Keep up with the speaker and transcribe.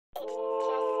Yeah.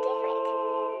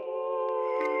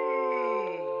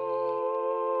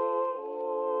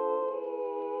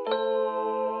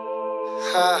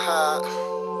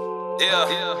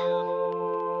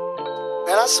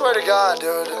 Man, I swear to God,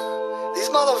 dude, these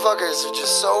motherfuckers are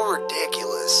just so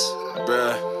ridiculous.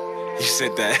 Bruh, you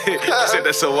said that. You said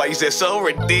that so white. You said so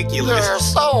ridiculous. They're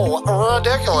so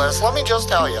ridiculous. Let me just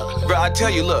tell you. Bro, I tell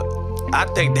you, look, I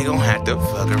think they gon' have to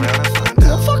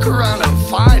fuck around and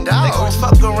find out.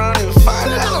 Fuck around and find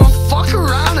out. They gon' fuck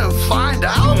around and find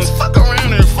out. They're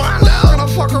gonna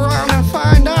fuck around and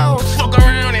find out. Fuck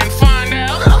around and find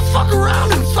out. They're gonna fuck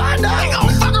around and find out. Fuck around and find out. They're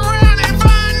gonna fuck around and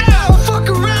find out. They gon' fuck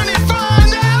around and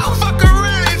find out. Fuck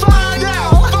around and find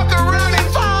out. Fuck around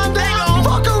and find out.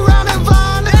 Fuck around and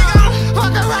find out. Fuck around and find out.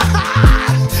 Fuck around.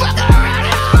 Fuck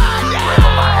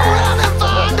around and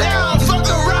find out. Fuck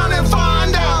around and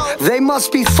find out. They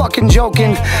must be fucking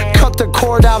joking. Cut the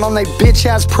cord out on they bitch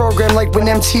ass program like when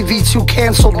MTV2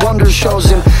 canceled Wonder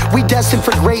shows. And we destined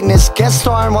for greatness, guest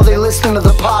starring while they listening to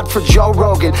the pod for Joe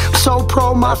Rogan. So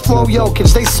pro my flow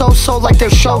Jokic, they so like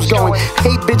their show's going.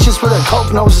 Hate bitches for their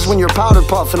coke noses when you're powder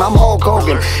puff and I'm Hulk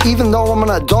Hogan. Even though I'm an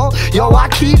adult, yo, I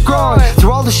keep growing.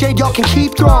 Through all the shade y'all can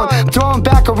keep throwing, throwing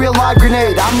back a real live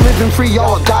grenade. I'm living free,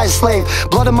 y'all a die slave.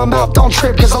 Blood in my mouth, don't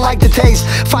trip cause I like the taste.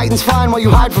 Fighting's fine while you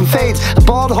hide from fades.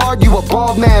 Bald hard, you a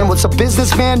bald man. What's a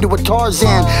businessman to a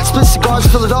Tarzan? Split cigars,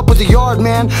 fill it up with a yard,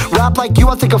 man. Rap like you,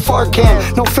 I think a fart can.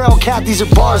 No feral cat, these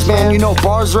are bars, man. You know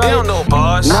bars, right? They don't know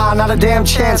bars. Nah, not a damn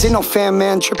chance. Ain't no fan,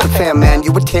 man. Trip a fan, man.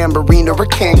 You a tambourine or a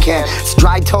can-can. It's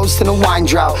dry toast and a wine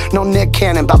drought. No Nick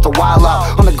Cannon, about to wild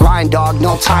out. On the grind, dog,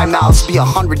 no timeouts. Be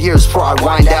 100 years before I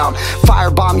wind down.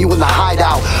 Firebomb you in the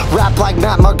hideout. Rap like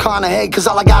Matt McConaughey, cause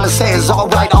all I gotta say is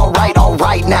alright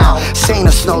now. Saying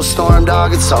a snowstorm,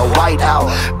 dog, it's all white out.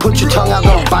 Put your tongue out,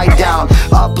 gonna bite down.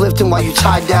 Uplifting while you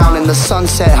tied down. In the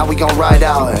sunset, how we gon' ride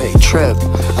out? Hey, Trip,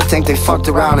 I think they fucked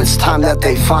around. It's time that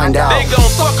they find out. They gon'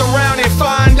 fuck around and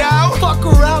find out. Fuck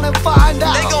around and find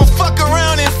out. They gon' fuck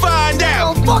around and find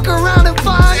out. They gon' fuck around and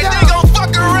find out. They gon'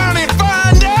 fuck around and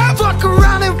find out. Fuck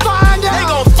around and find out. They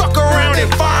gon' fuck around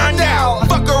and find out.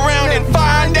 Fuck around and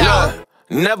find out.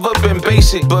 Never been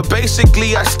basic, but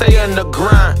basically I stay on the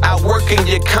grind. Outworking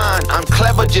your kind, I'm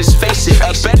clever, just face it.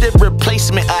 A better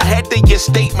replacement, ahead of your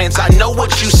statements. I know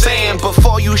what you saying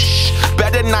before you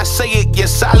better not say it. Your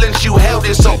silence, you held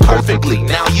it so perfectly.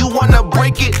 Now you wanna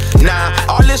break it? Nah,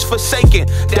 all is forsaken.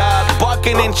 Dog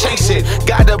barking and chasing.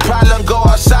 Got a problem, go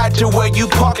outside to where you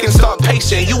park and start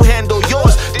pacing. You handle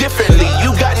yours differently,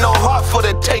 you got no heart for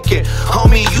the taking.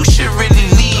 Homie, you should really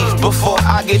leave before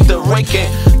I get the raking.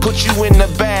 Put you in the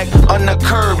bag, on the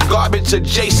curb, garbage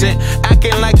adjacent.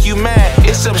 Acting like you mad,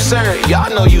 it's absurd. Y'all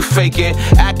know you faking,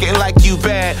 acting like you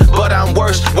bad, but I'm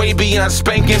worse, way beyond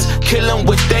spankings. Kill 'em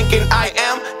with thinking I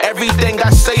am everything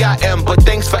I say I am. But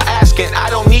thanks for asking, I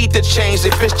don't need to change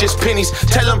if it's just pennies.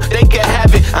 Tell them they can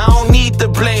have it, I don't need the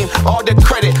blame or the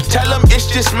credit. Tell them it's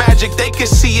just magic, they can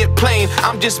see it plain.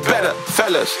 I'm just better,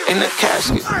 fellas, in the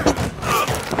casket.